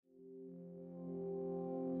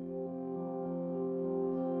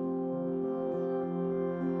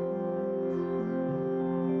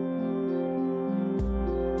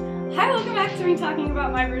Hi, welcome back to me talking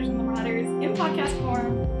about my version of the Marauders in podcast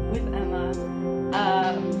form with Emma.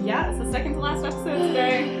 Yeah, it's the second to last episode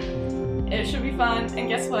today. It should be fun, and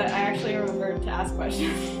guess what? I actually remembered to ask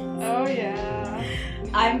questions. Oh yeah.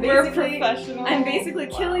 We're professional. I'm basically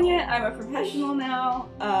killing it. I'm a professional now.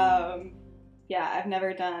 Yeah, I've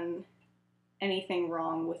never done anything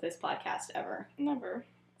wrong with this podcast ever. Never.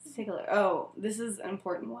 Let's take a look. Oh, this is an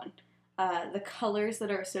important one. The colors that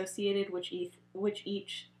are associated with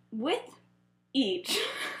each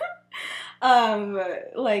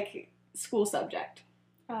like school subject.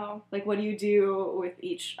 Oh. Like, what do you do with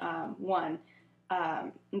each one?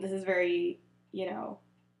 This is very,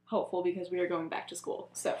 helpful because we are going back to school.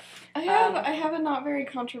 So I have a not very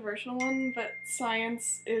controversial one, but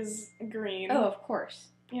science is green. Oh, of course.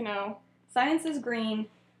 Science is green,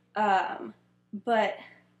 but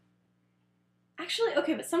actually,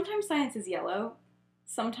 okay, but sometimes science is yellow.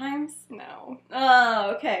 Sometimes. No.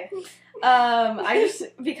 Oh, okay.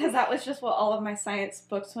 Because that was just what all of my science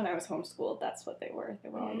books when I was homeschooled, that's what they were. They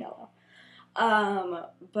were all yellow.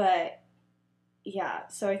 But, yeah,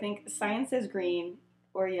 so I think science is green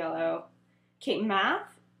or yellow. Okay,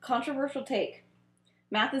 math, controversial take.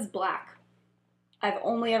 Math is black. I've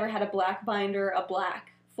only ever had a black binder, a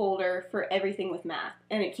black folder for everything with math,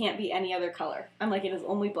 and it can't be any other color. I'm like, it is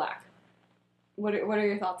only black. What are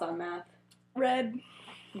your thoughts on math? Red.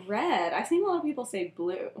 Red. I've seen a lot of people say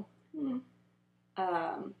blue.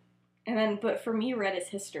 But for me, red is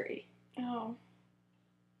history. Oh.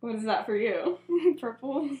 What is that for you?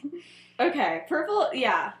 Purple. Okay, purple,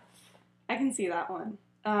 yeah. I can see that one.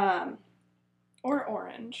 Or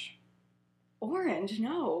orange. Orange,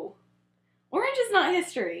 no. Orange is not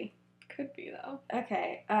history. Could be, though.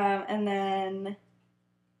 Okay, and then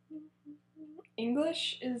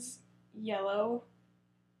English is yellow.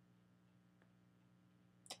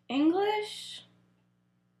 English?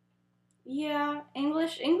 Yeah,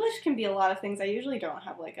 English can be a lot of things. I usually don't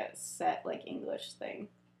have, like, a set, like, English thing.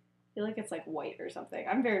 I feel like it's, like, white or something.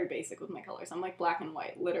 I'm very basic with my colors. I'm, like, black and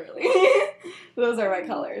white, literally. Those are my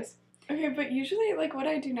colors. Okay, but usually, like, what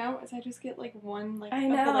I do now is I just get, like, one, like, I of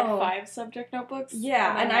the, know. like, 5 subject notebooks.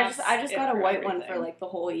 Yeah, and I just got a white one for, everything. like, the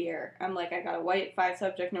whole year. I'm like, I got a white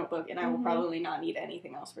 5-subject notebook, and I will probably not need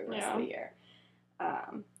anything else for the rest of the year.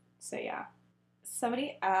 So, yeah.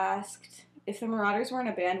 Somebody asked, if the Marauders were in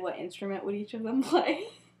a band, what instrument would each of them play?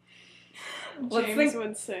 James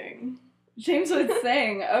would sing. James would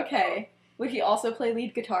sing, okay. Would he also play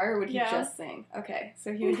lead guitar, or would he Yeah. just sing? Okay,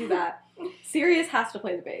 so he would do that. Sirius has to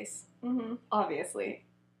play the bass, Mm-hmm. obviously.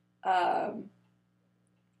 And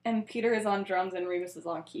Peter is on drums, and Remus is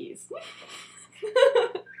on keys.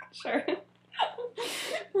 Sure.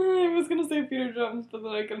 I was gonna say Peter drums, but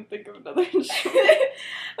then I couldn't think of another instrument.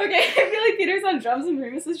 Okay, I feel like Peter's on drums and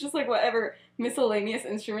Remus is just like whatever miscellaneous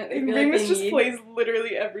instrument they feel Remus like they just need. plays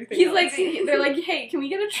literally everything. He's else. like, they're like, hey, can we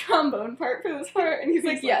get a trombone part for this part? And he's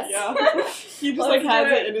like, yes. Yeah. He just Let's like has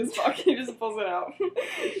do it in his pocket. He just pulls it out.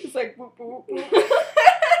 He's like, whoop, whoop, whoop.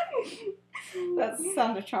 That's the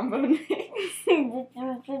sound a trombone makes.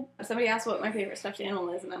 Somebody asked what my favorite stuffed animal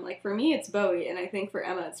is, and I'm like, for me it's Bowie, and I think for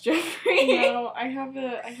Emma it's Jeffrey. No, I have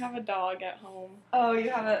a dog at home. Oh, you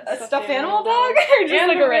have a stuffed animal animal dog? Or just And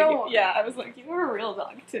like a a real regular? one. Yeah, I was like, you have a real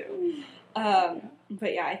dog too.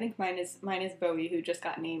 But yeah, I think mine is Bowie, who just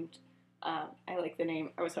got named. I like the name.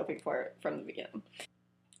 I was hoping for it from the beginning.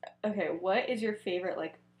 Okay, what is your favorite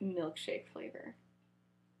like milkshake flavor?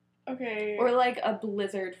 Okay. Or like a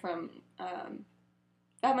Blizzard from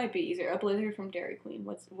that might be easier. A Blizzard from Dairy Queen.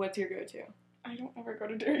 What's your go-to? I don't ever go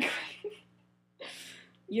to Dairy Queen.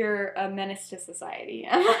 You're a menace to society.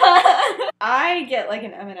 I get like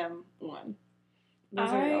an M&M one. Those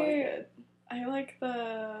are always good. I like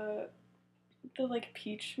the like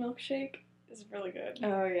peach milkshake is really good.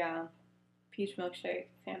 Oh yeah, peach milkshake,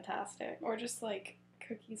 fantastic. Or just like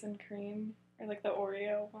cookies and cream, or like the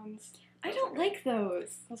Oreo ones. I don't like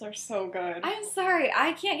those. Those are so good. I'm sorry,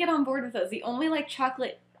 I can't get on board with those. The only like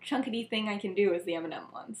chocolate chunkety thing I can do is the M&M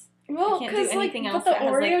ones. Well, I can't do because like, anything but else the that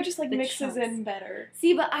has, Oreo like, just like the mixes chunks. in better.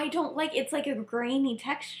 See, but I don't like. It's like a grainy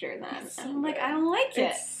texture then. It's so And I'm like, good. I don't like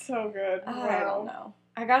it. It's so good. Oh, I don't know.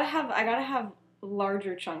 I gotta have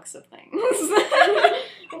larger chunks of things. I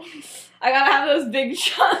gotta have those big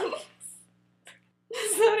chunks.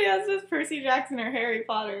 Somebody else says Percy Jackson or Harry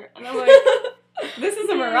Potter, and I'm like, this is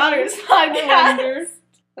a Marauders podcast.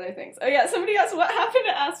 Other things. Oh yeah, somebody asked what happened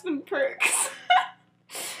to Aspen Perks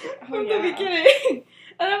from the beginning,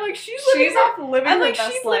 and I'm like, she's off living I'm her like,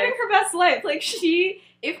 best she's life. living her best life. Like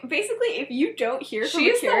if you don't hear from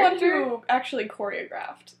She's a the one character, who actually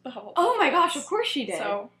choreographed the whole. oh my gosh, of course she did.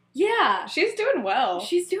 So Yeah. She's doing well.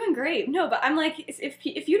 She's doing great. No, but I'm like,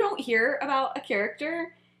 if you don't hear about a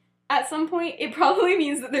character at some point, it probably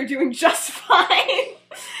means that they're doing just fine.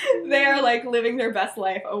 They are, like, living their best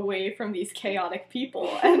life away from these chaotic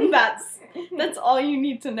people, and that's all you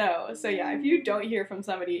need to know. So yeah, if you don't hear from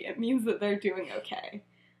somebody, it means that they're doing okay,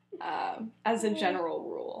 as a general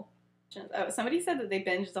rule. Oh, somebody said that they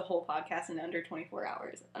binged the whole podcast in under 24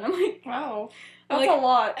 hours, and I'm like, wow, that's a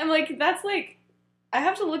lot. I'm like, that's like, I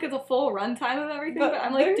have to look at the full runtime of everything, but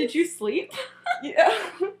I'm like, did you sleep? Yeah.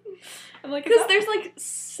 I'm like, because there's like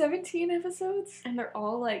 17 episodes, and they're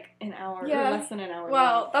all like an hour or less than an hour.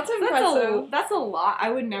 Wow, that's impressive. That's a lot.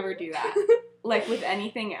 I would never do that. Like with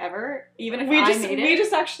anything ever, even if we made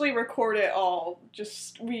just actually record it all.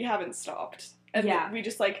 We haven't stopped, and we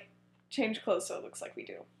just like change clothes so it looks like we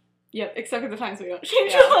do. Yep, except for the times we don't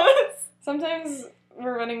change clothes. Sometimes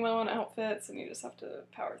we're running low on outfits, and you just have to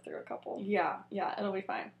power through a couple. Yeah, it'll be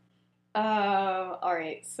fine.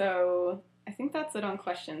 Alright, so I think that's it on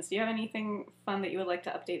questions. Do you have anything fun that you would like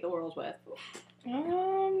to update the world with? I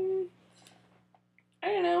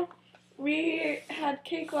don't know. We had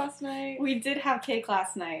cake last night. We did have cake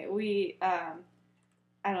last night. We, I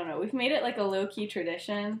don't know, we've made it like a low-key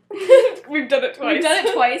tradition. We've done it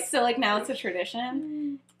twice. So like now it's a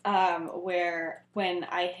tradition. Where when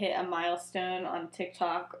I hit a milestone on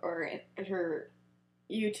TikTok or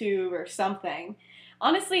YouTube or something,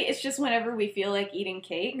 honestly, it's just whenever we feel like eating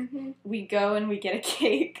cake, we go and we get a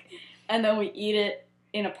cake, and then we eat it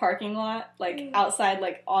in a parking lot, like outside,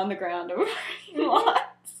 like on the ground of a parking lot,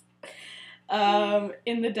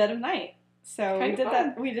 in the dead of night. So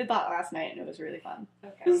we did that last night, and it was really fun.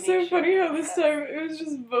 Okay, it's so funny how this time it was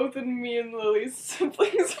just both in me and Lily's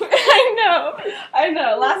siblings. I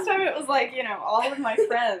know. Last time it was like, you know, all of my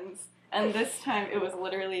friends, and this time it was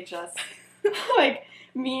literally just like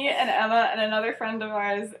me and Emma and another friend of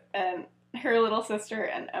ours and her little sister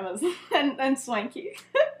and Emma's and Swanky.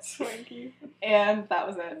 Swanky. And that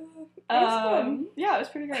was it. That was fun. Yeah, it was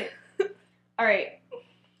pretty great. All right,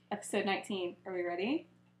 episode 19. Are we ready?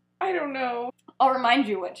 I don't know. I'll remind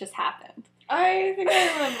you what just happened. I think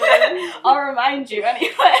I remember. I'll remind you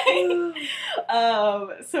anyway.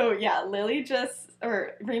 So yeah,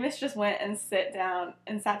 Remus just went and sat down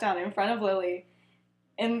in front of Lily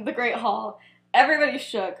in the Great Hall. Everybody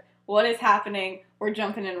shook. What is happening? We're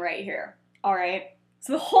jumping in right here. All right.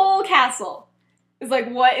 So the whole castle is like,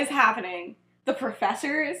 what is happening? The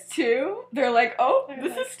professor is too. They're like, oh,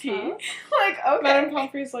 this is tea. Huh? Like, okay. Madame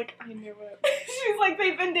Pomfrey's like, I knew it. She's like,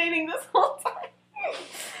 they've been dating this whole time.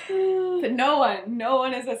 But no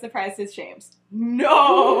one is as surprised as James.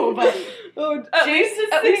 Nobody. James is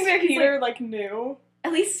sitting there. Peter like knew.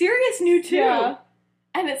 At least Sirius knew too. Yeah.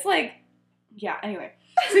 And it's like, yeah. Anyway,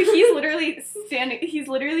 so he's literally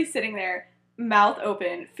sitting there, mouth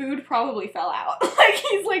open. Food probably fell out. Like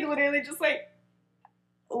he's like literally just like,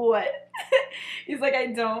 what? He's like, I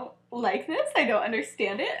don't like this. I don't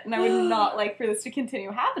understand it, and I would not like for this to continue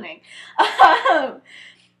happening.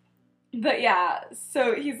 But yeah,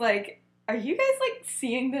 so he's like, are you guys like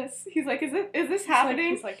seeing this? He's like, is this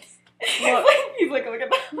happening? He's like, look at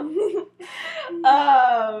that.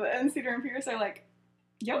 And Cedar and Pierce are like,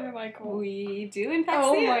 yep, like, we do in fact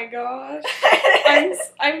see it. Oh my gosh.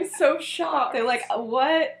 I'm so shocked. They're like,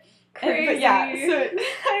 what? Crazy. But yeah, so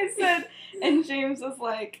I said, and James was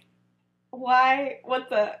like, why? What?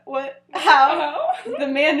 How? The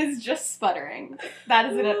man is just sputtering.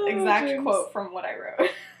 That is an exact James. quote from what I wrote.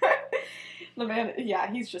 The man,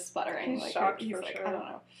 yeah, he's just sputtering. He's like, shocked he's for like, sure. I don't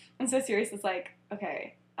know. And so Sirius is like,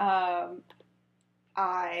 okay, I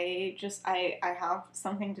have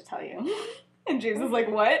something to tell you. And James is like,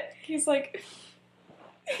 what? He's like,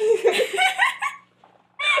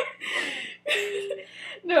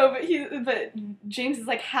 no, but James is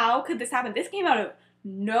like, how could this happen? This came out of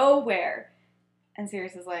nowhere. And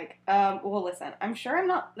Sirius is like, well, listen, I'm sure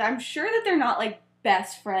that they're not like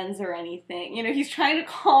best friends or anything. You know, he's trying to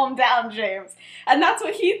calm down James. And that's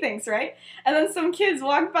what he thinks, right? And then some kids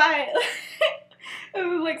walk by, and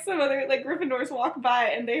then, like, some other, like, Gryffindors walk by,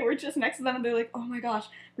 and they were just next to them, and they're like, oh my gosh,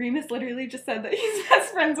 Remus literally just said that he's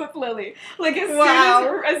best friends with Lily. Like, as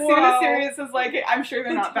soon as Sirius is like, I'm sure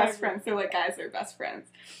they're not best friends, they're like, guys, they're best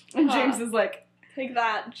friends. And James is like, take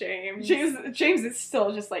that, James. James is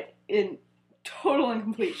still just, like, in total and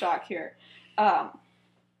complete shock here.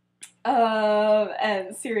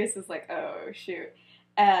 And Sirius is like, oh, shoot.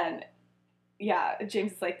 And, yeah,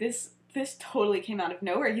 James is like, this totally came out of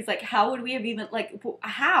nowhere. He's like, how would we have even, like,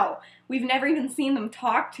 how? We've never even seen them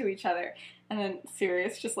talk to each other. And then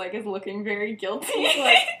Sirius just, like, is looking very guilty.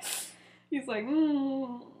 He's like,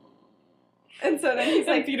 And so then he's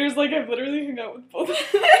like, Peter's like, I've literally hung out with both of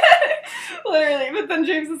them. literally. But then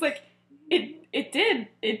James is like, it did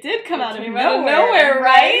come out of came nowhere,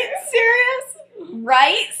 right? Serious?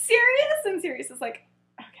 Right? Serious? And Sirius is like,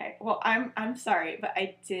 okay, well, I'm sorry, but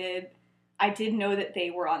I did know that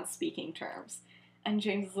they were on speaking terms. And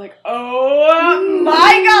James is like, oh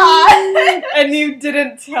my god! And you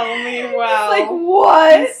didn't tell me, wow. It's like,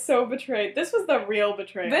 what? I'm so betrayed. This was the real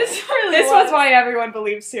betrayal. This was why everyone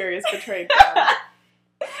believes Sirius betrayed them.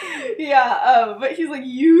 Yeah, but he's like,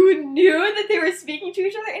 you knew that they were speaking to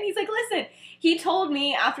each other? And he's like, listen, he told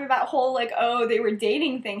me after that whole, like, oh, they were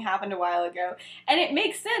dating thing happened a while ago. And it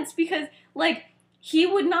makes sense because, like, he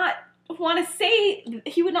would not want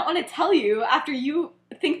to tell you after you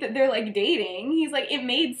think that they're, like, dating. He's like, it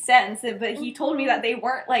made sense, but he told me that they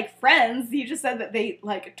weren't, like, friends. He just said that they,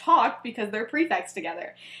 like, talked because they're prefects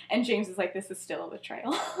together. And James is like, this is still a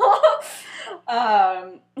betrayal.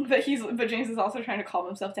 But James is also trying to calm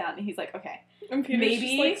himself down, and he's like, okay, and Peter's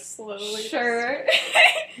maybe, just, like, slowly. Sure.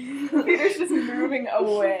 Peter's just moving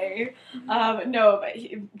away. No, but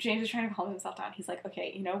James is trying to calm himself down. He's like,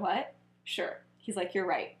 okay, you know what? Sure. He's like, you're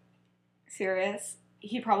right. Sirius,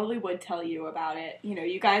 he probably would tell you about it. You know,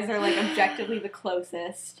 you guys are, like, objectively the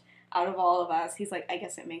closest out of all of us. He's like, I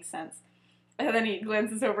guess it makes sense. And then he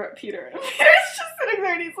glances over at Peter, and Peter's just sitting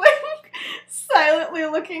there, and he's, like, silently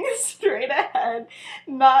looking straight ahead,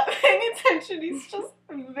 not paying attention. He's just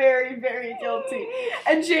very, very guilty.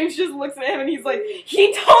 And James just looks at him, and he's like,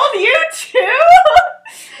 he told you too?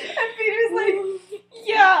 And Peter's like,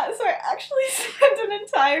 yeah, so I actually spent an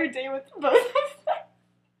entire day with both of them.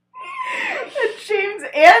 And James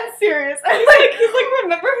and Sirius. He's like,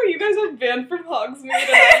 remember how you guys are banned from Hogsmeade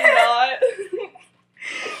and I'm not? And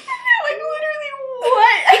they're like, literally,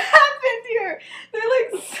 what happened here? They're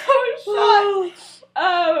like so shocked.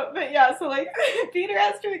 But yeah, so like Peter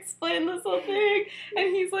has to explain this whole thing,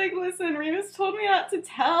 and he's like, listen, Remus told me not to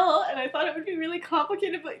tell, and I thought it would be really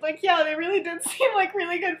complicated, but like, yeah, they really did seem like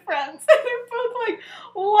really good friends. And they're both like,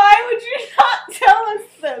 why would you not tell us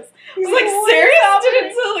this? He's like, Sirius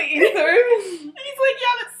didn't tell either. He's like,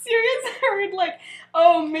 yeah, but Sirius heard like,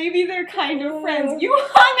 oh, maybe they're kind of friends. You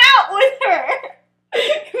hung out with her. They're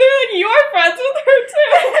like, you're friends with her too.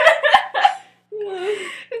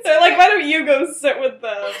 They're like, why don't you go sit with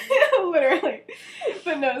them? Literally.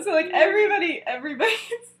 But no, so like everybody's,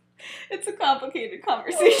 it's a complicated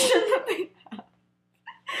conversation that they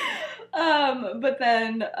have. But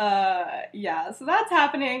then, yeah, so that's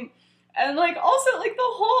happening. And like also like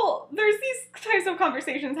there's these types of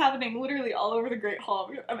conversations happening literally all over the Great Hall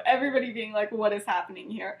of everybody being like, what is happening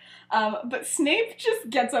here? But Snape just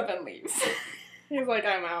gets up and leaves. He's like,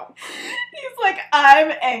 I'm out. He's like,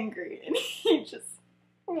 I'm angry. And he just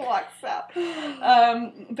walks out.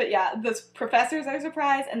 But yeah, the professors are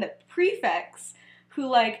surprised, and the prefects who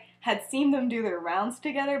like had seen them do their rounds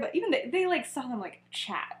together, but even they like saw them like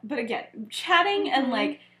chat. But again, chatting and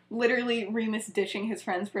like literally Remus ditching his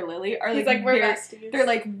friends for Lily are like, we're besties. They're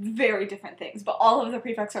like very different things. But all of the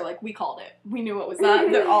prefects are like, we called it. We knew what was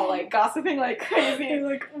up. They're all like gossiping like crazy. They're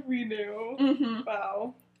like, we knew. Mm-hmm.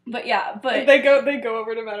 Wow. But yeah, but they go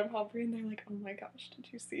over to Madame Pomfrey and they're like, oh my gosh, did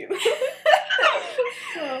you see this?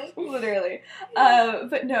 Literally.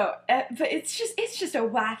 But no, but it's just a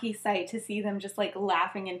wacky sight to see them just like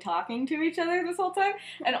laughing and talking to each other this whole time.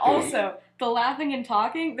 And also, the laughing and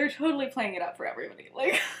talking, they're totally playing it up for everybody.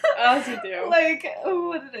 Like, as you do. Like,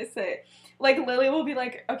 what did I say? Like, Lily will be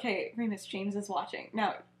like, okay, Remus, James is watching.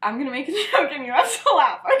 Now, I'm gonna make a joke and you have to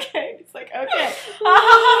laugh, okay? It's like, okay.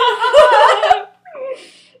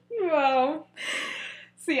 Wow.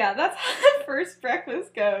 So yeah, that's how the first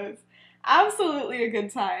breakfast goes. Absolutely a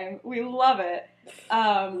good time. We love it.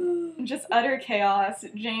 Just utter chaos.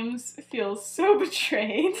 James feels so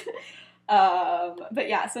betrayed. But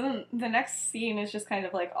yeah, so then the next scene is just kind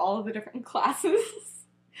of like all of the different classes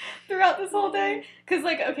throughout this whole day. Because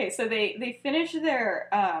like, okay, so they finish their,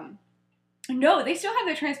 no, they still have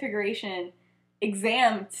their Transfiguration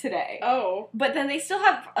exam today. Oh. But then they still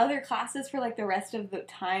have other classes for like the rest of the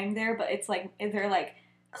time there, but it's like they're like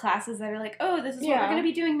classes that are like, oh, this is what we're gonna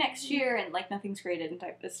be doing next year, and like nothing's graded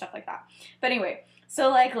and stuff like that. But anyway, so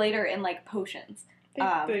like later in like potions.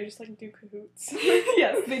 They just like do cahoots.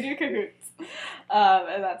 Yes, they do cahoots.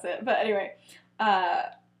 And that's it. But anyway,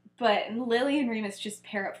 but Lily and Remus just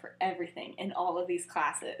pair up for everything in all of these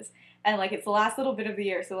classes. And like it's the last little bit of the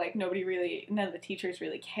year, so like none of the teachers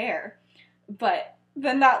really care. But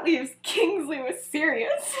then that leaves Kingsley with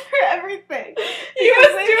Sirius for everything. He was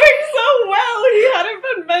doing so well. He hadn't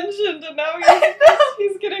been mentioned, and now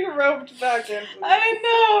he's getting roped back into it. I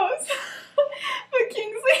know. But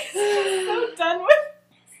Kingsley is just so done with.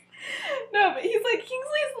 No,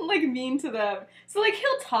 mean to them. So, like,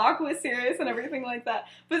 he'll talk with Sirius and everything like that.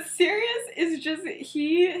 But Sirius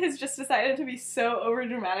he has just decided to be so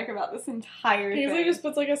overdramatic about this entire thing. He just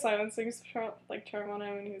puts, like, a silencing charm on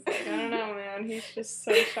him, and he's like, I don't know, man. He's just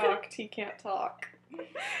so shocked he can't talk.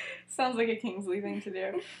 Sounds like a Kingsley thing to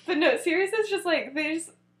do. But no, Sirius is just, like,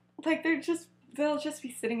 they'll just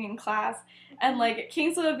be sitting in class, and, like,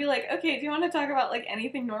 Kingsley will be like, okay, do you want to talk about, like,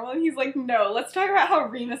 anything normal? And he's like, no, let's talk about how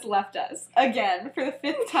Remus left us. Again, for the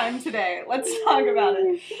 5th time today. Let's talk about it.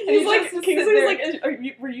 And he's like, Kingsley's like,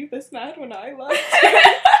 were you this mad when I left?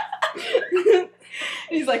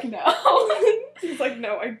 He's like, no. He's like,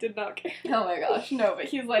 no, I did not care. Oh my gosh, no, but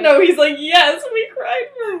he's like... No, he's like, yes, we cried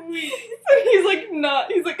for weeks. He's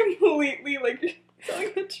like completely, like...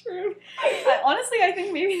 telling the truth. Honestly, I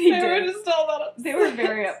think maybe they were just all that upset. They were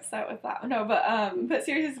very upset with that. No, but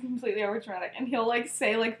Sirius is completely overdramatic, and he'll, like,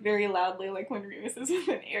 say, like, very loudly, like, when Remus is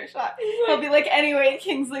within earshot, he'll be like, anyway,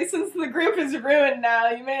 Kingsley, since the group is ruined now,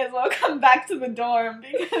 you may as well come back to the dorm,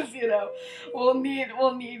 because, you know, we'll need,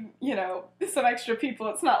 you know, some extra people.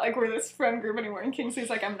 It's not like we're this friend group anymore. And Kingsley's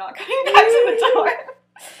like, I'm not coming back to the dorm.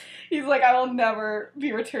 He's like, I will never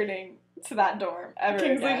be returning to that dorm ever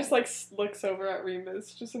Kingsley again. just, like, looks over at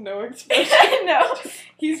Remus, just no expression. No,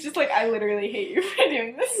 he's just like, I literally hate you for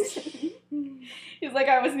doing this. He's like,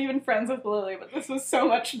 I wasn't even friends with Lily, but this was so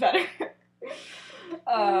much better.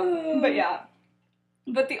 But yeah.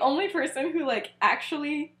 But the only person who, like,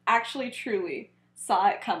 actually, truly saw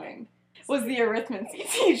it coming was the arithmancy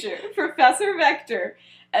teacher, Professor Vector.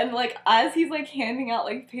 And, like, as he's, like, handing out,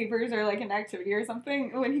 like, papers or, like, an activity or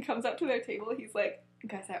something, when he comes up to their table, he's like,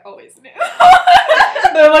 guys, I always knew.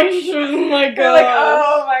 They're like, oh my god. They're like,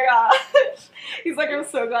 oh my gosh. He's like, I'm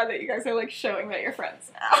so glad that you guys are, like, showing that you're friends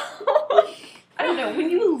now. I don't know, when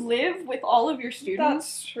you live with all of your students,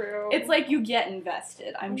 that's true. It's like you get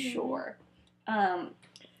invested, I'm sure.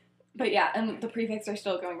 But yeah, and the prefects are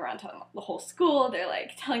still going around telling the whole school. They're,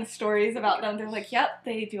 like, telling stories about them. They're like, yep,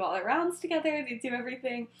 they do all their rounds together. They do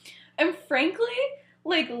everything. And frankly,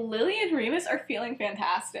 like, Lily and Remus are feeling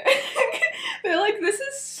fantastic. They're like, this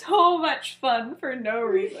is so much fun for no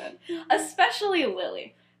reason. Especially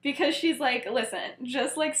Lily. Because she's like, listen,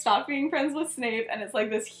 just, like, stop being friends with Snape, and it's, like,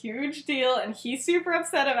 this huge deal, and he's super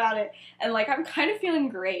upset about it, and, like, I'm kind of feeling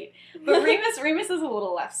great. But Remus is a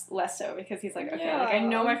little less so, because he's like, okay, like, I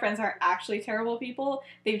know my friends aren't actually terrible people,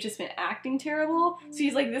 they've just been acting terrible, so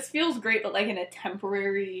he's like, this feels great, but, like, in a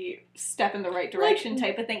temporary step in the right direction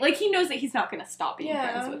type of thing. Like, he knows that he's not gonna stop being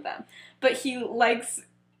friends with them, but he likes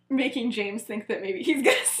making James think that maybe he's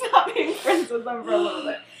gonna stop being friends with them for a little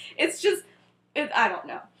bit. It's just, I don't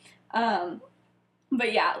know.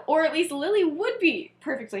 But yeah, or at least Lily would be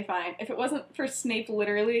perfectly fine if it wasn't for Snape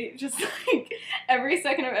literally just, like, every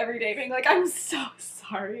second of every day being like, I'm so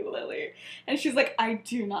sorry, Lily. And she's like, I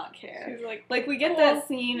do not care. She's like, we get that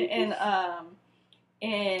scene in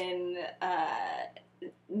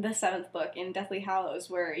the 7th book, in Deathly Hallows,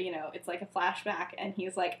 where, you know, it's like a flashback, and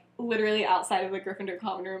he's, like, literally outside of the Gryffindor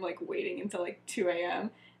common room, like, waiting until, like, 2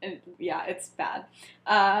 a.m., and yeah, it's bad.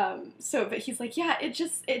 But he's like, yeah, it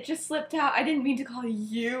just slipped out. I didn't mean to call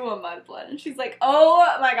you a mudblood. And she's like, oh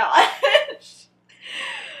my gosh.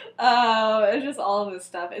 It's just all of this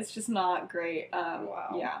stuff. It's just not great.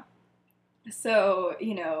 Wow. Yeah. So,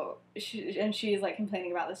 you know, she's, like,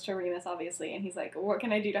 complaining about this to Remus, obviously, and he's like, what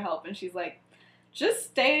can I do to help? And she's like, just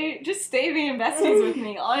stay being besties with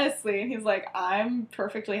me, honestly. And he's like, I'm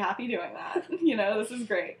perfectly happy doing that. You know, this is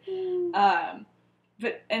great.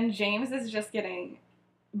 And James is just getting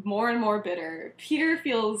more and more bitter. Peter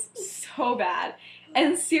feels so bad.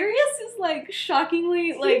 And Sirius is, like,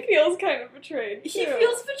 shockingly, like... He feels kind of betrayed, too. He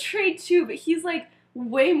feels betrayed, too, but he's, like,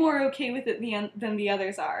 way more okay with it than the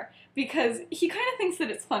others are. Because he kind of thinks that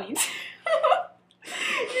it's funny, too.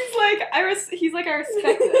 He's like, I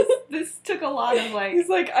respect this. This took a lot of, like... He's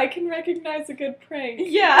like, I can recognize a good prank.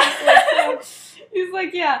 Yeah. He's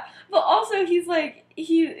like, yeah. But also, he's like,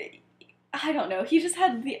 I don't know, he just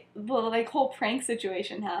had the like, whole prank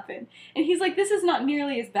situation happen. And he's like, this is not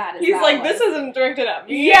nearly as bad as he's that like, was. This isn't directed at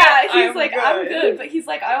me. Yeah, he's like, I'm good. But he's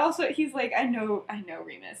like, I know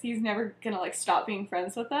Remus. He's never gonna, like, stop being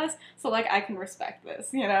friends with us. So, like, I can respect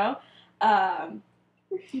this, you know?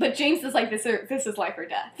 But James is like, this is life or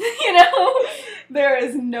death, you know? There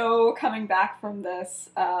is no coming back from this,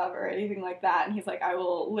 or anything like that. And he's like, I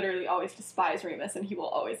will literally always despise Remus, and he will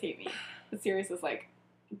always hate me. But Sirius is like,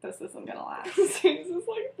 this isn't gonna last. James is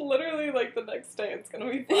like, literally, like, the next day it's gonna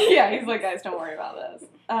be fine. Yeah, he's like, guys, don't worry about this.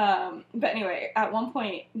 But anyway, at one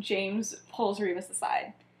point, James pulls Remus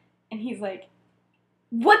aside, and he's like,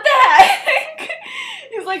 what the heck?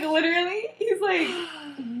 He's like, literally, he's like,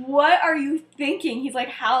 what are you thinking? He's like,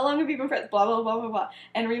 how long have you been friends? Blah, blah, blah, blah, blah.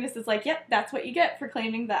 And Remus is like, yep, that's what you get for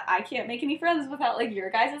claiming that I can't make any friends without, like, your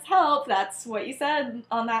guys' help. That's what you said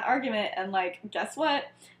on that argument. And, like, guess what?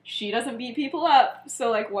 She doesn't beat people up.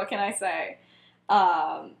 So, like, what can I say?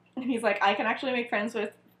 And he's like, I can actually make friends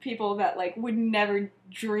with people that, like, would never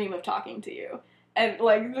dream of talking to you. And,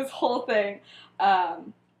 like, this whole thing.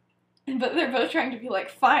 But they're both trying to be like,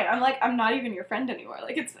 fine. I'm like, I'm not even your friend anymore.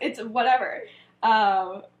 Like, it's whatever.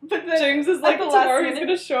 But then James is like, tomorrow he's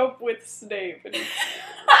gonna show up with Snape. And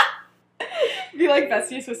be like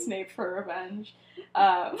besties with Snape for revenge.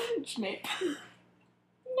 Snape.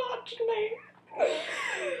 Not Snape.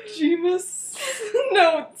 Remus.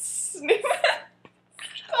 No, Snape.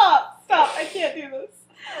 Stop. I can't do this.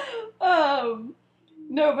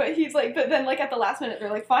 No, but he's like, but then, like, at the last minute, they're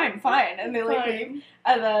like, fine, and they, like, leave,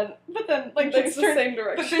 and then, but then, like, James the same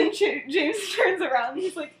direction. But then James turns around, and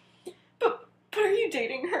he's like, but are you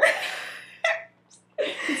dating her?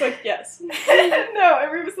 He's like, yes. No,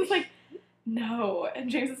 and Remus is like, no, and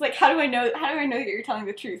James is like, how do I know that you're telling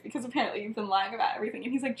the truth? Because apparently you've been lying about everything,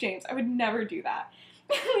 and he's like, James, I would never do that.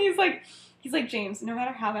 he's like, James, no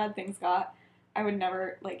matter how bad things got, I would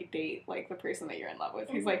never, like, date, like, the person that you're in love with.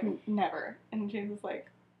 He's like, never. And James is like,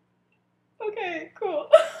 okay, cool.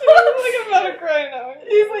 I'm about to cry now.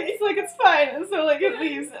 He's like, it's fine. And so, like, it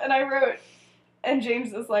leaves. And I wrote, and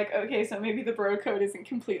James is like, okay, so maybe the bro code isn't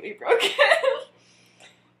completely broken.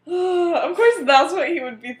 Of course, that's what he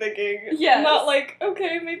would be thinking. Yeah. Not like,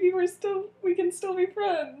 okay, maybe we can still be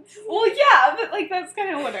friends. Well, yeah, but, like, that's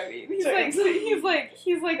kind of what I mean. He's James.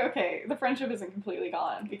 like, okay, the friendship isn't completely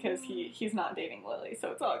gone because he's not dating Lily,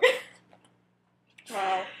 so it's all good.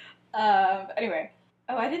 Wow. Anyway.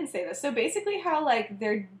 Oh, I didn't say this. So basically how, like,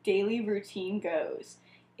 their daily routine goes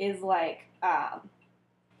is, like,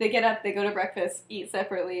 they get up, they go to breakfast, eat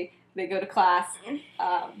separately, they go to class,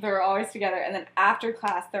 they're always together, and then after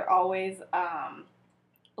class, they're always,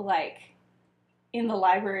 like, in the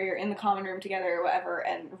library or in the common room together or whatever,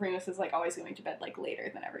 and Remus is, like, always going to bed, like, later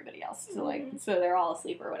than everybody else, so, like, so they're all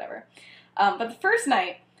asleep or whatever. But the first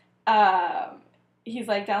night, he's,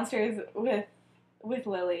 like, downstairs with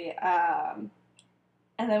Lily,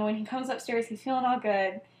 and then when he comes upstairs, he's feeling all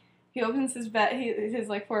good. He opens his bed, his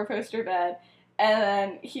like, 4-poster bed, and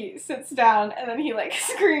then he sits down, and then he, like,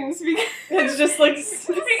 screams because it's just, like,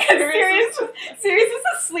 Sirius is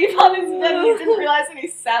asleep on his bed, and he didn't realize when he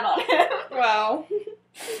sat on him. Wow.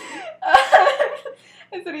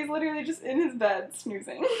 And so he's literally just in his bed,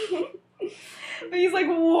 snoozing. But he's like,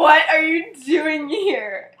 what are you doing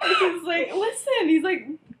here? And he's like, listen, he's like,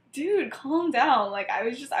 dude, calm down. Like,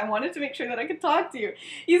 I wanted to make sure that I could talk to you.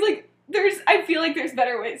 He's like, I feel like there's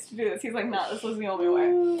better ways to do this. He's like, no, this was the only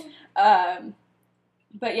way.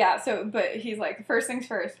 But yeah, but he's like, first things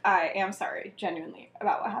first, I am sorry, genuinely,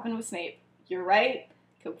 about what happened with Snape. You're right,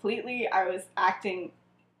 completely. I was acting,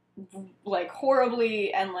 like,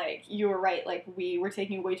 horribly, and, like, you were right. Like, we were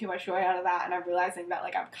taking way too much joy out of that, and I'm realizing that,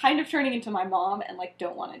 like, I'm kind of turning into my mom, and, like,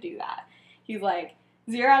 don't want to do that. He's like,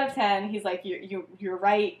 0 out of 10, he's like, you're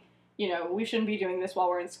right, you know, we shouldn't be doing this while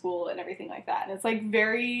we're in school and everything like that. And it's, like,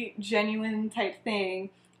 very genuine type thing.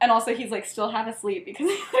 And also, he's, like, still half asleep because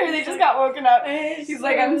he literally just got woken up. He's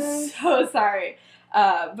like, I'm so sorry.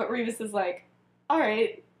 But Remus is like, all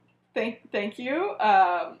right, thank you.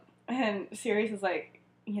 And Sirius is like,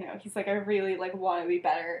 you know, he's like, I really, like, want to be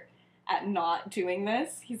better at not doing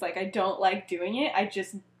this. He's like, I don't like doing it. I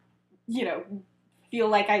just, you know, feel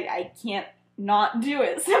like I can't not do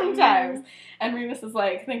it sometimes. And Remus is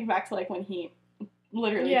like, thinking back to, like, when he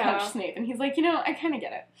literally punched Snape, and he's like, you know, I kind of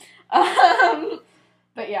get it.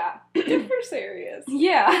 But yeah. Good for Sirius.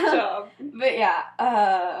 Yeah. Good job. But yeah,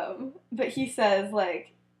 but he says,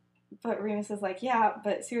 like, but Remus is like, yeah,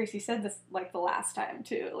 but Sirius, you said this, like, the last time,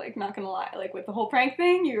 too. Like, not gonna lie. Like, with the whole prank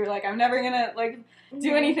thing, you were like, I'm never gonna, like,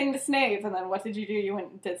 do anything to Snape. And then what did you do? You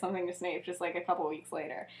went and did something to Snape just, like, a couple weeks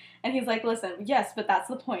later. And he's like, listen, yes, but that's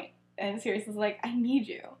the point. And Sirius is like, I need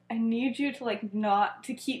you. I need you to, like, not,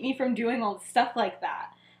 to keep me from doing all the stuff like that.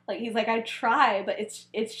 Like, he's like, I try, but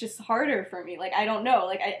it's just harder for me. Like, I don't know.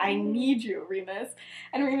 Like, I need you, Remus.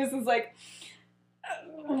 And Remus is like,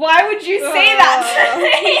 why would you say that to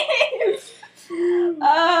me?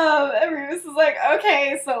 And Remus is like,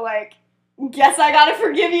 okay, so, like, guess I gotta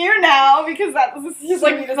forgive you now, because that was the sweetest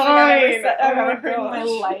thing I've ever heard in my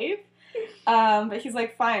life. But he's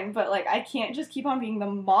like, fine, but, like, I can't just keep on being the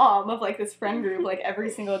mom of, like, this friend group, like, every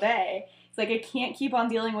single day. It's like, I can't keep on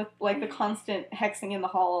dealing with, like, the constant hexing in the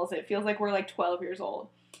halls. It feels like we're, like, 12 years old.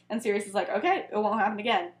 And Sirius is like, okay, it won't happen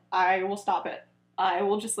again. I will stop it. I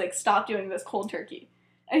will just, like, stop doing this cold turkey.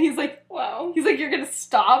 And he's like, wow. He's like, you're gonna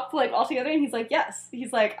stop, like, altogether? And he's like, yes.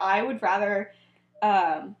 He's like, I would rather,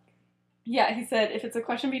 yeah, he said, if it's a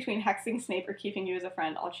question between hexing Snape or keeping you as a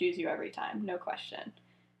friend, I'll choose you every time. No question.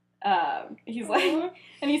 He's like,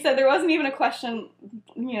 and he said there wasn't even a question,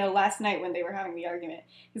 you know, last night when they were having the argument.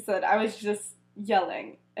 He said, I was just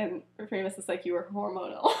yelling. And Remus is like, you were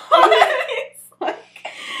hormonal.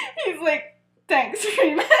 he's like, thanks,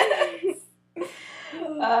 Remus.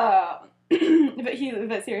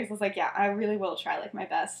 But Sirius was like, yeah, I really will try, like, my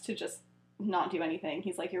best to just not do anything.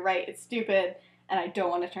 He's like, you're right, it's stupid, and I don't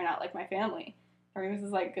want to turn out like my family. And Remus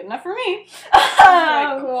is like, good enough for me.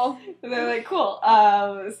 Cool. They're like, cool.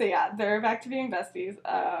 So yeah, they're back to being besties.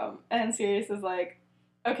 And Sirius is like,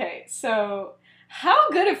 okay, so how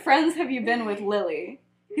good of friends have you been with Lily?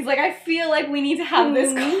 He's like, I feel like we need to have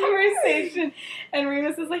this conversation. And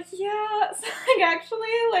Remus is like, yeah, so, like, actually,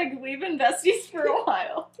 like, we've been besties for a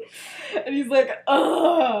while. And he's like,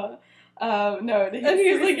 ugh. No. And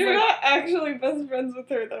he's like, you're not actually best friends with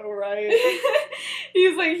her, though, right?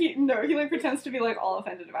 He's like, he like pretends to be like all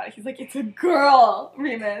offended about it. He's like, it's a girl,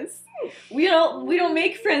 Remus. We don't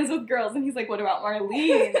make friends with girls. And he's like, what about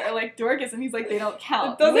Marlene or like Dorcas? And he's like, they don't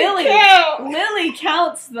count. It doesn't count. Lily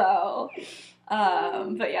counts though.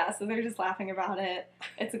 But yeah, so they're just laughing about it.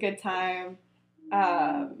 It's a good time.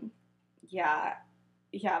 But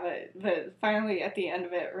finally at the end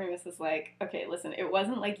of it, Remus is like, okay, listen, it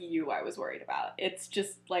wasn't like you I was worried about. It's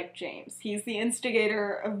just like James. He's the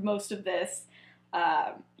instigator of most of this.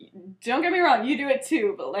 Don't get me wrong, you do it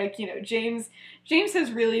too, but like, you know, James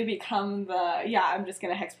has really become the, yeah, I'm just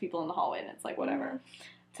gonna hex people in the hallway and it's like whatever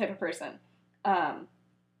type of person.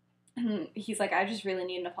 He's like, I just really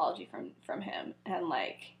need an apology from him. And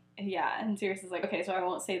like, yeah, and Sirius is like, okay, so I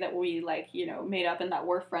won't say that we, like, you know, made up and that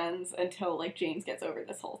we're friends until, like, James gets over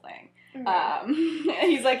this whole thing.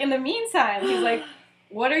 And he's like, in the meantime, he's like,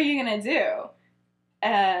 what are you gonna do?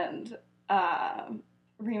 And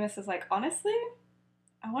Remus is like, honestly,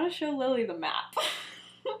 I want to show Lily the map.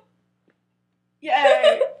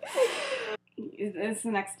 Yay! It's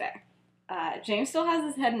the next day. James still has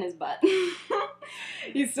his head in his butt.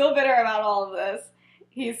 He's still bitter about all of this.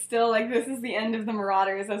 He's still like, this is the end of the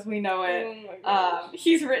Marauders as we know it. Oh my gosh.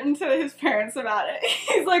 He's written to his parents about it.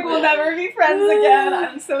 He's like, we'll never be friends again.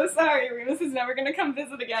 I'm so sorry. Remus is never going to come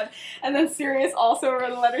visit again. And then Sirius also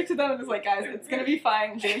wrote a letter to them and was like, guys, it's going to be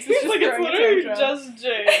fine. James is just like, it's literally just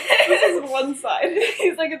James. This is one side.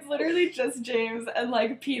 He's like, it's literally just James, and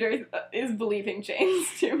like Peter is believing James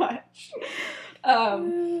too much.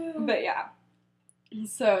 But yeah.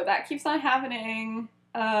 So that keeps on happening.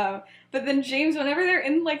 But then James, whenever they're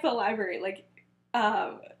in, like, the library, like,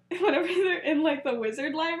 whenever they're in, like, the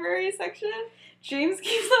wizard library section, James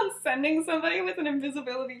keeps on sending somebody with an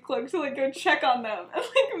invisibility cloak to, like, go check on them and,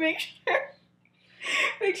 like,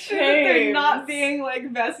 make sure that they're not being,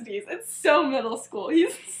 like, besties. It's so middle school.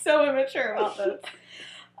 He's so immature about this.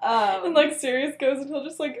 And, like, Sirius goes and he'll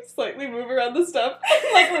just, like, slightly move around the stuff.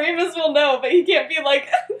 Like, Remus will know, but he can't be like,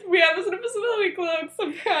 we have this invisibility cloak,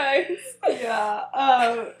 surprise.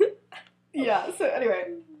 Yeah. Yeah, so anyway,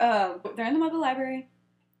 they're in the Muggle library.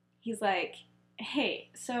 He's like, hey,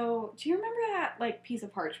 so do you remember that, like, piece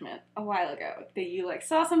of parchment a while ago that you, like,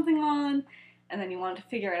 saw something on and then you wanted to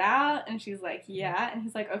figure it out? And she's like, yeah. And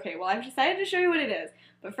he's like, okay, well, I've decided to show you what it is.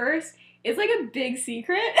 But first, it's, like, a big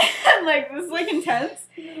secret, and, like, this is, like, intense.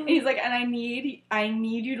 And he's like, and I need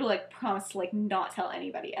you to, like, promise to, like, not tell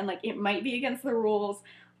anybody. And, like, it might be against the rules,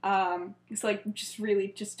 so, like,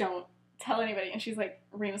 just don't tell anybody. And she's like,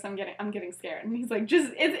 Remus, I'm getting scared. And he's like,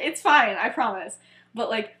 it's fine, I promise.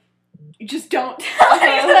 But, like, just don't tell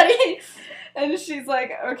anybody. And she's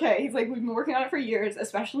like, okay. He's like, we've been working on it for years,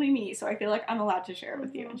 especially me, so I feel like I'm allowed to share it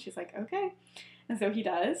with you. And she's like, okay. And so he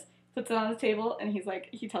does. Puts it on the table, and he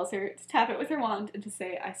tells her to tap it with her wand and to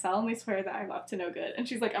say, I solemnly swear that I'm up to no good. And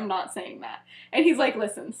she's like, I'm not saying that. And he's like,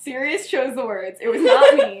 listen, Sirius chose the words. It was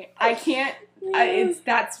not me. I can't,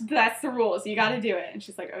 that's the rules. You gotta do it. And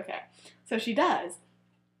she's like, okay. So she does.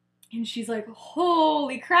 And she's like,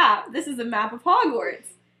 holy crap, this is a map of Hogwarts.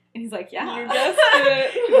 And he's like, yeah. You guessed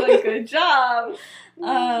it. He's like, good job.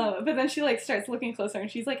 But then she, like, starts looking closer,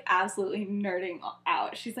 and she's, like, absolutely nerding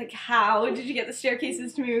out. She's like, how did you get the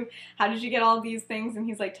staircases to move? How did you get all these things? And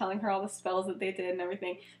he's, like, telling her all the spells that they did and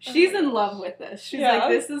everything. She's in love with this. She's like,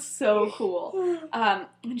 this is so cool. And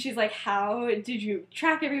she's like, how did you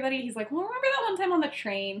track everybody? He's like, well, remember that one time on the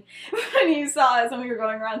train when you saw us and we were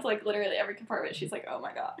going around to, like, literally every compartment? She's like, oh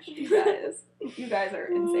my gosh, you guys are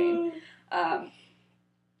insane.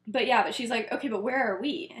 But she's like, okay, but where are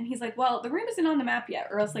we? And he's like, well, the room isn't on the map yet,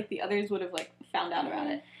 or else, like, the others would have, like, found out about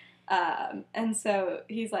it. And so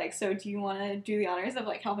he's like, so do you want to do the honors of,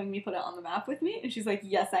 like, helping me put it on the map with me? And she's like,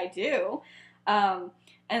 yes, I do.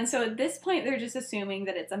 And so at this point, they're just assuming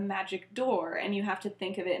that it's a magic door, and you have to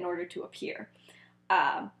think of it in order to appear.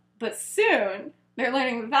 But soon, they're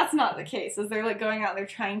learning that that's not the case. As they're, like, going out, they're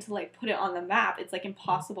trying to, like, put it on the map. It's, like,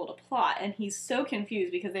 impossible to plot, and he's so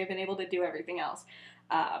confused because they've been able to do everything else.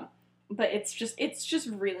 But it's just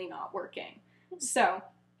really not working. So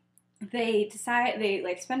they decide, they,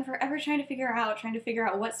 like, spend forever trying to figure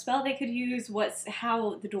out what spell they could use,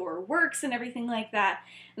 how the door works and everything like that.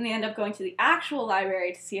 And they end up going to the actual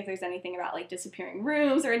library to see if there's anything about, like, disappearing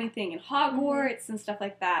rooms or anything in Hogwarts and stuff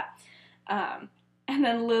like that. And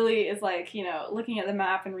then Lily is, like, you know, looking at the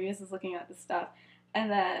map, and Remus is looking at the stuff. And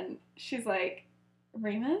then she's like,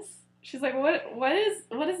 Remus? She's like, what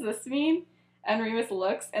does this mean? And Remus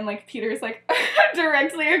looks, and, like, Peter's, like,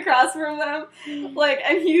 directly across from them. Like,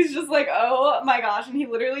 and he's just like, oh my gosh. And he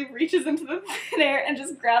literally reaches into the thin air and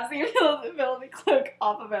just grabs the invisibility cloak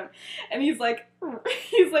off of him. And he's like,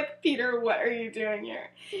 Peter, what are you doing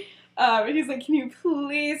here? He's like, can you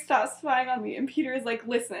please stop spying on me? And Peter is like,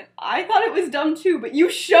 listen, I thought it was dumb too, but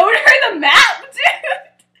you showed her the map,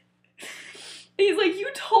 dude! He's like, you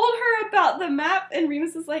told her about the map? And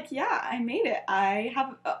Remus is like, yeah, I made it. I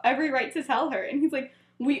have every right to tell her. And he's like,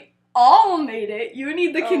 we all made it. You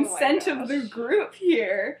need the consent of the group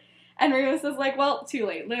here. And Remus is like, well, too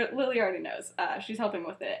late. Lily already knows. She's helping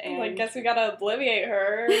with it. And like, guess we gotta obliviate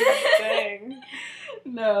her. Dang.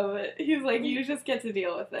 No, but he's like, you just get to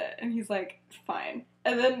deal with it. And he's like, fine.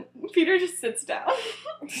 And then Peter just sits down.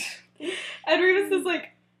 And Remus is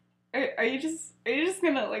like, are you just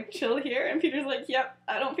gonna, like, chill here? And Peter's like, yep,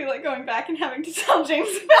 I don't feel like going back and having to tell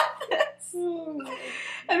James about this.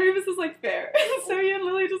 And Remus is like, fair. And so he and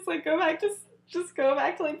Lily just, like, go back to,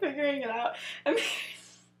 like, figuring it out. And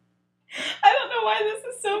I don't know why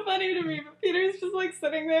this is so funny to me, but Peter's just, like,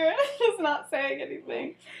 sitting there and just not saying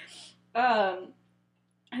anything.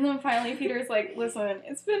 And then finally Peter's like, listen,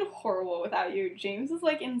 it's been horrible without you. James is,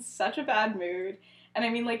 like, in such a bad mood. And I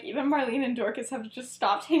mean, like, even Marlene and Dorcas have just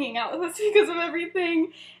stopped hanging out with us because of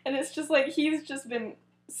everything. And it's just, like, he's just been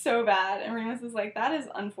so bad. And Remus is like, that is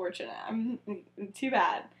unfortunate. Too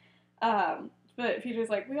bad. But Peter's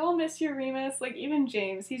like, we all miss you, Remus. Like, even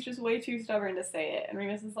James, he's just way too stubborn to say it. And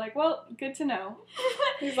Remus is like, well, good to know.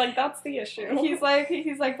 He's like, that's the issue. He's like,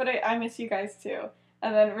 but I miss you guys too.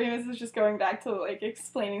 And then Remus is just going back to, like,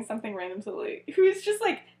 explaining something random to Lily, who's just,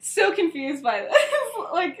 like, so confused by this.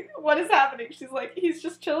 Like, what is happening? She's like, he's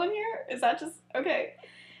just chilling here? Is that just, okay.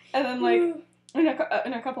 And then, like, in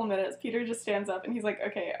a couple minutes, Peter just stands up and he's like,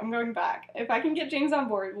 okay, I'm going back. If I can get James on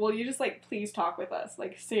board, will you just, like, please talk with us,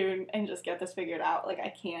 like, soon and just get this figured out? Like, I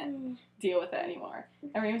can't deal with it anymore.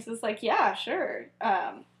 And Remus is like, yeah, sure.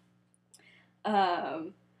 But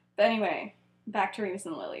anyway, back to Remus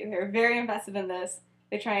and Lily. They're very invested in this.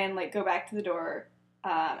 They try and, like, go back to the door,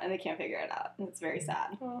 and they can't figure it out. And it's very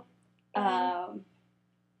sad.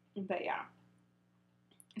 But yeah.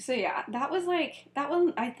 So yeah, that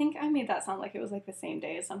one, I think I made that sound like it was, like, the same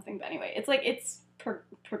day as something. But anyway, it's, like, it's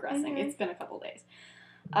progressing. It's been a couple days.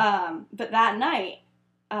 But that night,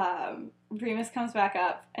 Remus comes back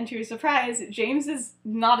up, and to his surprise, James is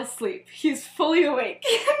not asleep. He's fully awake.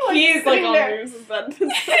 Like, he's, like, on Remus's bed.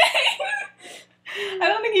 I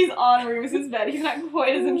don't think he's on Remus's bed. He's not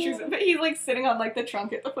quite as intrusive, but he's, like, sitting on, like, the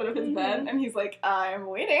trunk at the foot of his bed, and he's like, I'm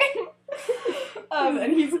waiting.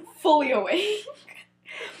 And he's fully awake.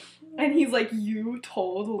 And he's like, you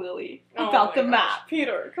told Lily about the map.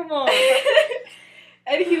 Peter, come on.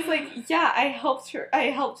 And he's like, yeah, I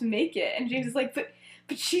helped make it. And James is like, but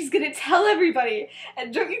she's gonna tell everybody.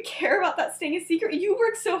 And don't you care about that staying a secret? You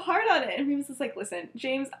worked so hard on it. And Remus is like, listen,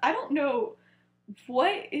 James, I don't know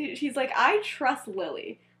she's like, I trust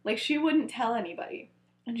Lily. Like, she wouldn't tell anybody.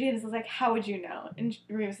 And James is like, how would you know? And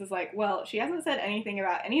Remus is like, well, she hasn't said anything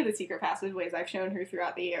about any of the secret passageways I've shown her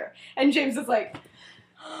throughout the year. And James is like,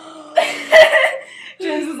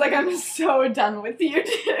 James is like, I'm so done with you,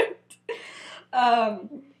 dude.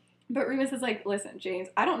 But Remus is like, listen, James,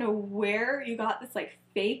 I don't know where you got this, like,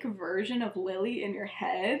 fake version of Lily in your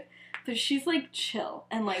head, but she's, like, chill.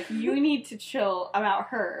 And, like, you need to chill about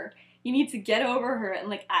her. You need to get over her and,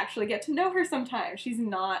 like, actually get to know her sometimes. She's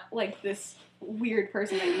not, like, this weird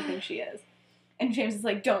person that you think she is. And James is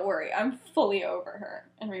like, don't worry, I'm fully over her.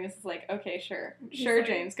 And Remus is like, okay, sure. Sure, like,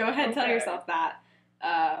 James, go ahead and tell yourself that.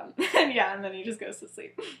 And then he just goes to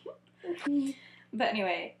sleep. But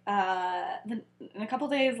anyway, in a couple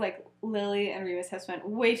days, like, Lily and Remus have spent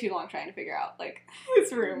way too long trying to figure out, like,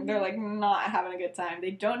 this room. They're, like, not having a good time. They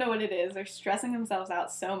don't know what it is. They're stressing themselves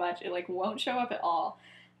out so much. It, like, won't show up at all.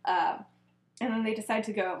 And then they decide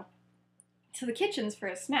to go to the kitchens for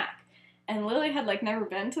a snack. And Lily had, like, never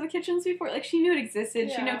been to the kitchens before. Like, she knew it existed.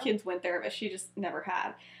 Yeah. She knew kids went there, but she just never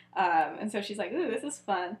had. And so she's like, ooh, this is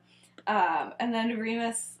fun. And then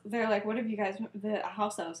Remus, they're like, what have you guys, the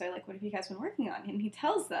house elves are like, what have you guys been working on? And he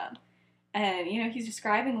tells them. And, you know, he's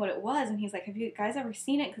describing what it was. And he's like, have you guys ever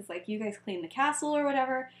seen it? Because, like, you guys cleaned the castle or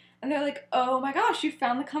whatever. And they're like, oh my gosh, you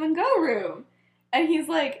found the come and go room. And he's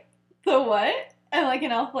like, the what? And, like,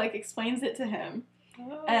 an elf, like, explains it to him.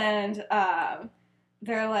 Oh. And,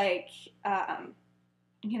 they're like,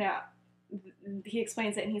 you know, he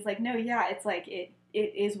explains it, and he's like, no, yeah, it's like, it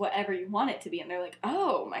is whatever you want it to be. And they're like,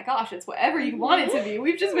 oh my gosh, it's whatever you want it to be.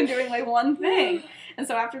 We've just been doing, like, one thing. And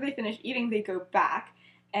so after they finish eating, they go back,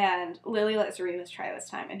 and Lily lets Remus try this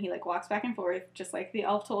time, and he, like, walks back and forth, just like the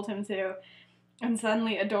elf told him to, and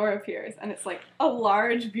suddenly a door appears, and it's, like, a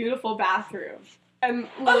large, beautiful bathroom. And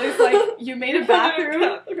Lily's like, you made a bathroom?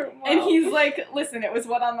 Wow. And he's like, listen, it was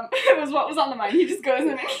what was on the mind. He just goes in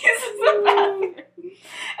and uses the bathroom.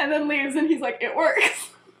 And then leaves, and he's like, it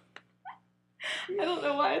works. I don't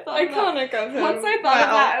know why I thought Iconic of him. Once I thought of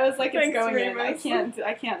that, I was like, it's going Remus. in.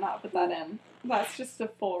 I can't not put that in. That's just a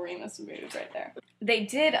full Remus move right there. They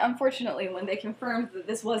did, unfortunately, when they confirmed that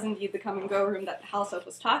this was indeed the come and go room that the house elf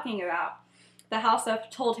was talking about, the house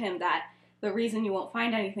elf told him that the reason you won't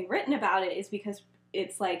find anything written about it is because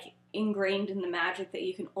it's, like, ingrained in the magic that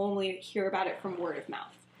you can only hear about it from word of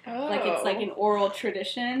mouth. Oh. Like, it's, like, an oral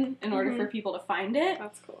tradition in order for people to find it.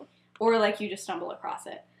 That's cool. Or, like, you just stumble across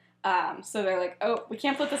it. So they're like, oh, we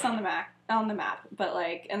can't put this on the map. But,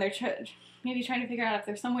 like, and they're maybe trying to figure out if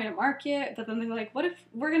there's some way to mark it. But then they're like, what if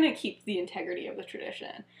we're going to keep the integrity of the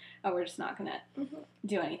tradition? And we're just not going to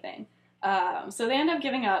do anything. So they end up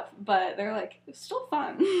giving up, but they're like, it's still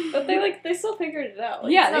fun. But they still figured it out.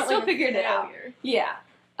 Like, yeah, they still figured it out. Yeah.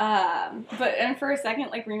 And for a second,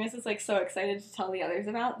 like, Remus is, like, so excited to tell the others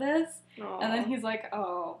about this. Aww. And then he's like,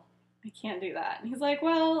 oh, I can't do that. And he's like,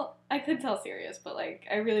 well, I could tell Sirius, but, like,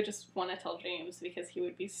 I really just want to tell James because he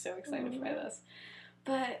would be so excited by this.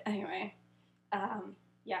 But anyway,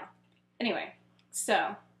 yeah. Anyway,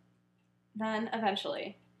 so then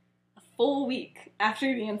eventually, a full week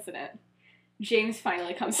after the incident, James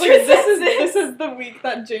finally comes to his senses. This is the week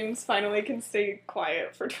that James finally can stay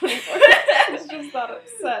quiet for 24 hours. He's just that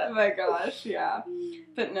upset. Oh my gosh, yeah.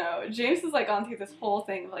 But no, James has, like, gone through this whole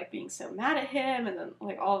thing of, like, being so mad at him and then,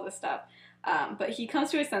 like, all of this stuff. But he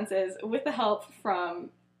comes to his senses with the help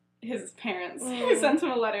from his parents, who sent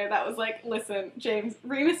him a letter that was like, listen, James,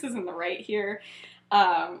 Remus is in the right here.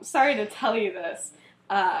 Sorry to tell you this,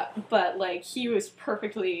 but, like, he was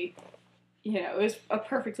perfectly... You know, it was a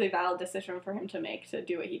perfectly valid decision for him to make to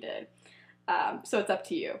do what he did. So it's up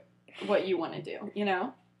to you what you want to do, you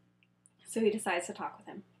know? So he decides to talk with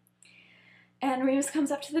him. And Remus comes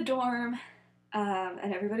up to the dorm,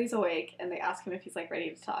 and everybody's awake, and they ask him if he's, like, ready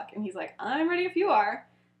to talk. And he's like, I'm ready if you are.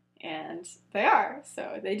 And they are,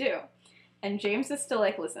 so they do. And James is still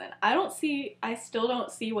like, listen, I still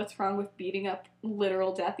don't see what's wrong with beating up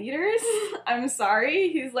literal Death Eaters. I'm sorry.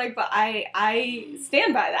 He's like, but I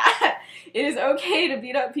stand by that. It is okay to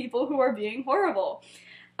beat up people who are being horrible.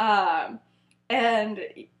 And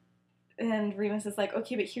Remus is like,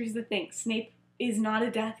 okay, but here's the thing. Snape is not a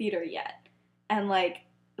Death Eater yet. And, like,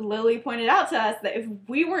 Lily pointed out to us that if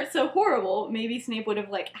we weren't so horrible, maybe Snape would have,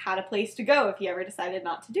 like, had a place to go if he ever decided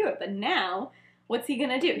not to do it. But now... what's he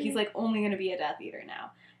gonna do? He's, like, only gonna be a Death Eater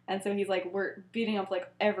now. And so he's like, we're beating up, like,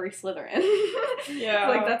 every Slytherin. Yeah.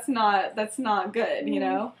 Like, that's not good, you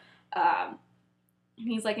know?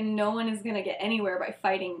 He's like, and no one is gonna get anywhere by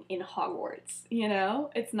fighting in Hogwarts, you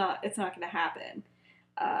know? It's not gonna happen.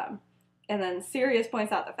 And then Sirius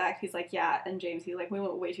points out the fact, he's like, yeah, and James, he's like, we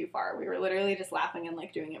went way too far. We were literally just laughing and,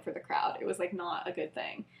 like, doing it for the crowd. It was, like, not a good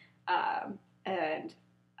thing.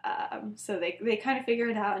 So they kind of figure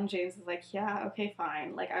it out, and James is like, yeah, okay,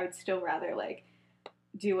 fine. Like, I would still rather, like,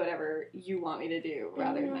 do whatever you want me to do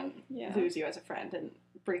rather than lose you as a friend and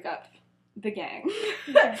break up the gang.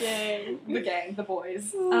 The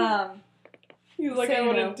boys. He's like, so, I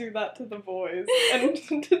wouldn't do that to the boys. And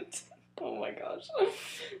oh my gosh.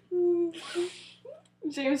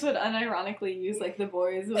 James would unironically use, like, the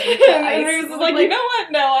boys with, like, the ice. And he was like, you know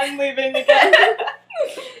what? No, I'm leaving again.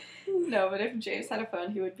 No, but if James had a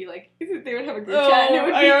phone, he would be like, they would have a group chat, and it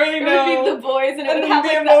would be the boys, and it would have,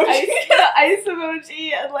 like, the ice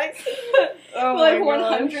emoji, and, like,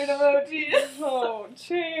 100 emojis. Oh,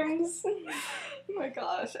 James. Oh my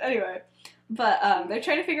gosh. Anyway, but they're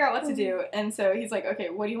trying to figure out what to do, and so he's like, okay,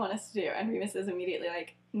 what do you want us to do? And Remus is immediately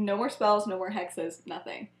like, no more spells, no more hexes,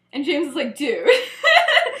 nothing. And James is like, dude.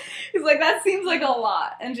 He's like, that seems like a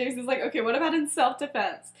lot. And James is like, okay, what about in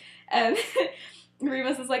self-defense? And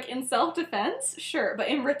Remus is like, in self-defense? Sure, but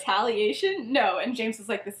in retaliation? No. And James is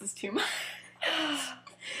like, this is too much.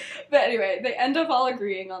 But anyway, they end up all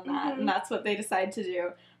agreeing on that, and that's what they decide to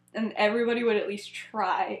do. And everybody would at least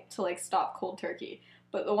try to, like, stop cold turkey.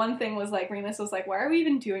 But the one thing was, like, Remus was like, why are we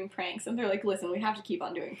even doing pranks? And they're like, listen, we have to keep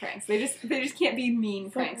on doing pranks. They just can't be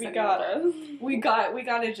mean pranks anymore. We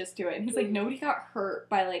gotta just do it. And he's like, nobody got hurt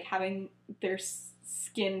by, like, having their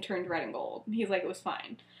skin turned red and gold. And he's like, it was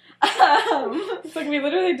fine. It's like, we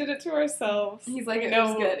literally did it to ourselves. He's like, it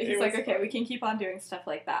was good. He's like, okay, we can keep on doing stuff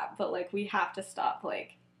like that, but, like, we have to stop,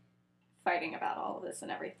 like, fighting about all of this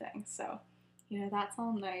and everything. So, you know, that's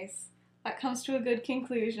all nice. That comes to a good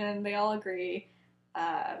conclusion. They all agree.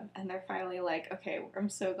 And they're finally like, okay, I'm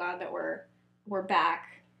so glad that we're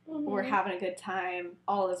back. We're having a good time.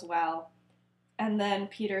 All is well. And then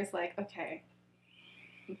Peter's like, okay,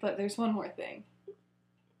 but there's one more thing.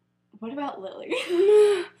 What about Lily?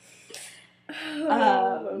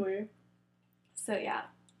 Lily. So yeah,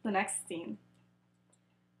 the next scene.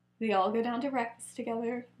 They all go down to breakfast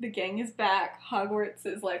together. The gang is back. Hogwarts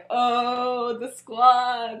is like, oh, the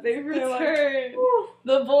squad. They've returned. Like,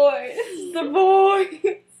 the boys. The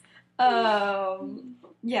boys.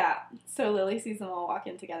 Yeah. So Lily sees them all walk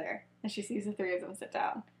in together. And she sees the three of them sit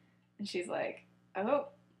down. And she's like, oh,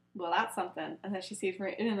 well, that's something. And then she sees,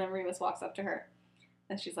 and then Remus walks up to her.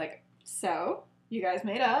 And she's like, so, you guys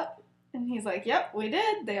made up? And he's like, yep, we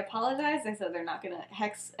did. They apologized. They said they're not going to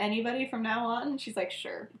hex anybody from now on. And she's like,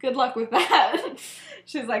 sure. Good luck with that.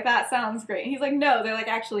 She's like, that sounds great. And he's like, no, they're, like,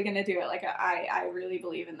 actually going to do it. Like, I really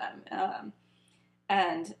believe in them.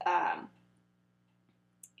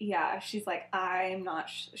 Yeah, she's like, I'm not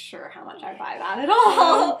sure how much I buy that at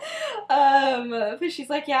all. But she's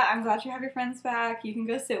like, yeah, I'm glad you have your friends back. You can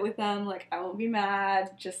go sit with them. Like, I won't be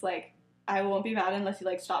mad. Just, like, I won't be mad unless you,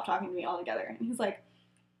 like, stop talking to me altogether. And he's like,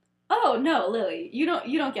 oh, no, Lily, you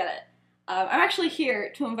don't get it. I'm actually here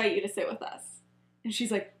to invite you to sit with us. And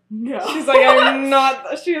she's like, no. She's like, I'm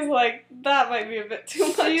not, she's like, that might be a bit too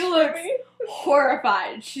much She looks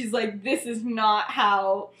horrified. She's like, this is not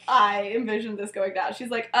how I envisioned this going down. She's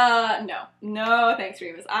like, no, thanks,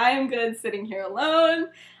 Remus. I'm good sitting here alone.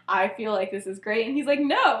 I feel like this is great. And he's like,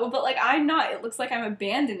 no, but, like, I'm not. It looks like I'm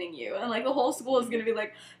abandoning you. And, like, the whole school is going to be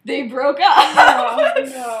like, they broke up.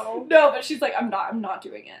 No. No, but she's like, I'm not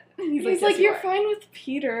doing it. And he's like, you're fine with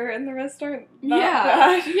Peter, and the rest aren't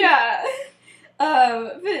that bad. Yeah.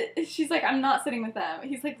 But she's like, I'm not sitting with them.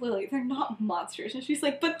 He's like, Lily, they're not monsters. And she's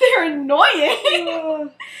like, but they're annoying.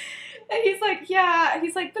 And he's like, yeah.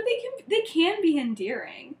 He's like, but they can be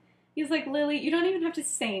endearing. He's like, Lily, you don't even have to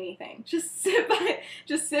say anything. Just sit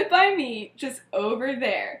by me, just over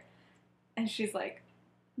there. And she's like,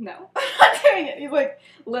 no, I'm not doing it. He's like,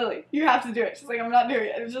 Lily, you have to do it. She's like, I'm not doing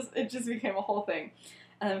it. It just became a whole thing.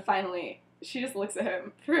 And then finally, she just looks at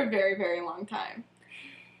him for a very, very long time.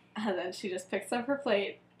 And then she just picks up her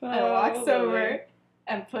plate and walks over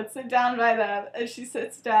and puts it down by them. And she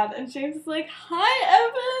sits down, and James is like, hi,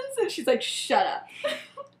 Evans. And she's like, shut up.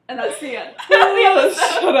 And that's the end.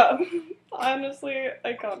 Shut up. Honestly,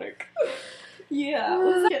 iconic. Yeah.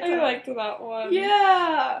 I liked that one.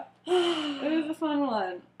 Yeah. It was a fun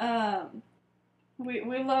one. We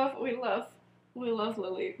love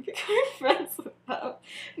Lily. Becoming friends with them.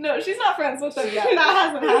 No, she's not friends with them yet.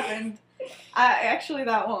 That hasn't happened. Actually,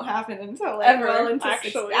 that won't happen until, like, ever. Well into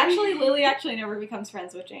Actually, Lily actually never becomes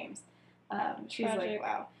friends with James. She's Tragic. like,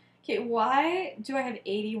 wow. Okay, why do I have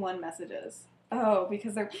 81 messages? Oh,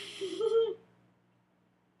 because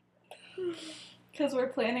we're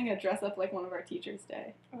planning a dress up like one of our teachers'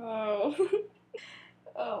 day. Oh.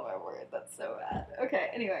 Oh my word, that's so bad. Okay,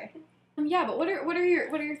 anyway. Yeah, but what are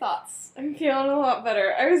your thoughts? I'm feeling a lot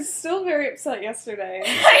better. I was still very upset yesterday.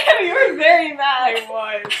 You were very mad. I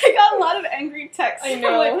was. I got a lot of angry texts I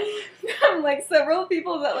know. from several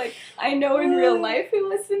people that, like, I know in real life who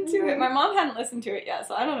listened to it. My mom hadn't listened to it yet,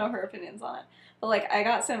 so I don't know her opinions on it. But, like, I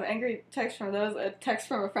got some angry texts from those. A text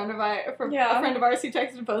from a friend of ours who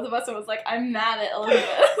texted both of us and was like, "I'm mad at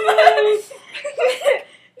Elizabeth."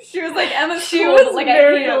 She was like, "Emma's cool, but, like,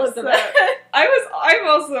 I hate Elizabeth."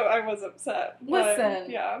 I was upset. Listen,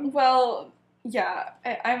 yeah. Well, yeah.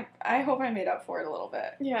 I hope I made up for it a little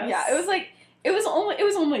bit. Yes. Yeah. It was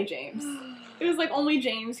only James. It was, like, only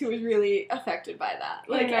James who was really affected by that.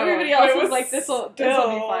 Like, everybody else was like, this'll be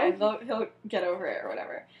fine. He'll get over it or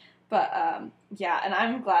whatever. But, yeah, and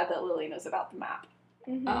I'm glad that Lily knows about the map.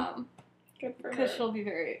 Mm-hmm. Good for her. Because she'll be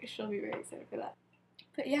very excited for that.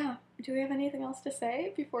 But yeah, do we have anything else to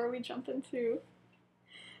say before we jump into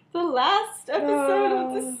the last episode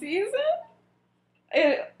of the season?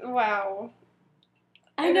 Wow.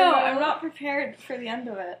 I know, I'm not prepared for the end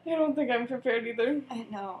of it. I don't think I'm prepared either. I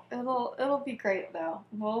know. It'll be great though.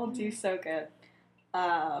 We'll do so good.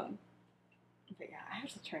 But yeah, I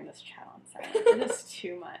have to turn this chat on silent. It is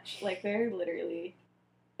too much. Like, they're literally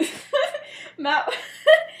Matt.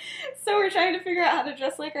 So we're trying to figure out how to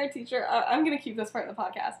dress like our teacher. I'm gonna keep this part in the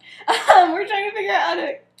podcast. We're trying to figure out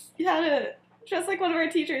how to dress like one of our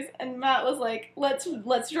teachers, and Matt was like, let's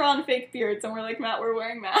draw on fake beards, and we're like, Matt, we're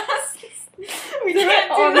wearing masks. We can't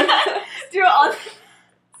do that. Do it on.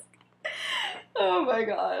 Oh my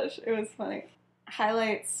gosh, it was funny.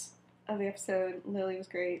 Highlights of the episode: Lily was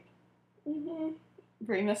great. Mm-hmm.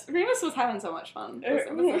 Remus was having so much fun.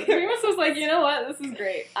 Remus was like, you know what, this is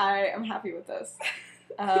great. I am happy with this.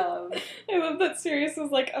 I love that Sirius was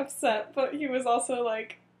like upset, but he was also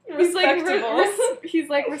like respectable. He's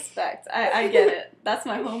like respect. I get it. That's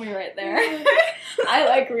my homie right there. I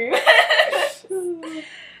like Remus.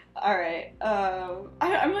 All right.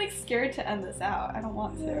 I'm like scared to end this out. I don't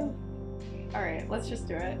want to. All right, let's just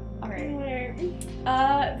do it. All right.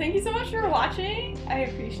 Thank you so much for watching. I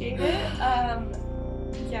appreciate it.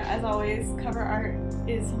 Yeah, as always, cover art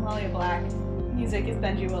is Himalaya Black. Music is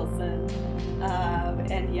Benji Wilson.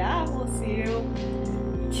 And yeah, we'll see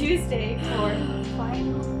you Tuesday for the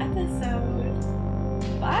final episode.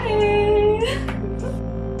 Bye!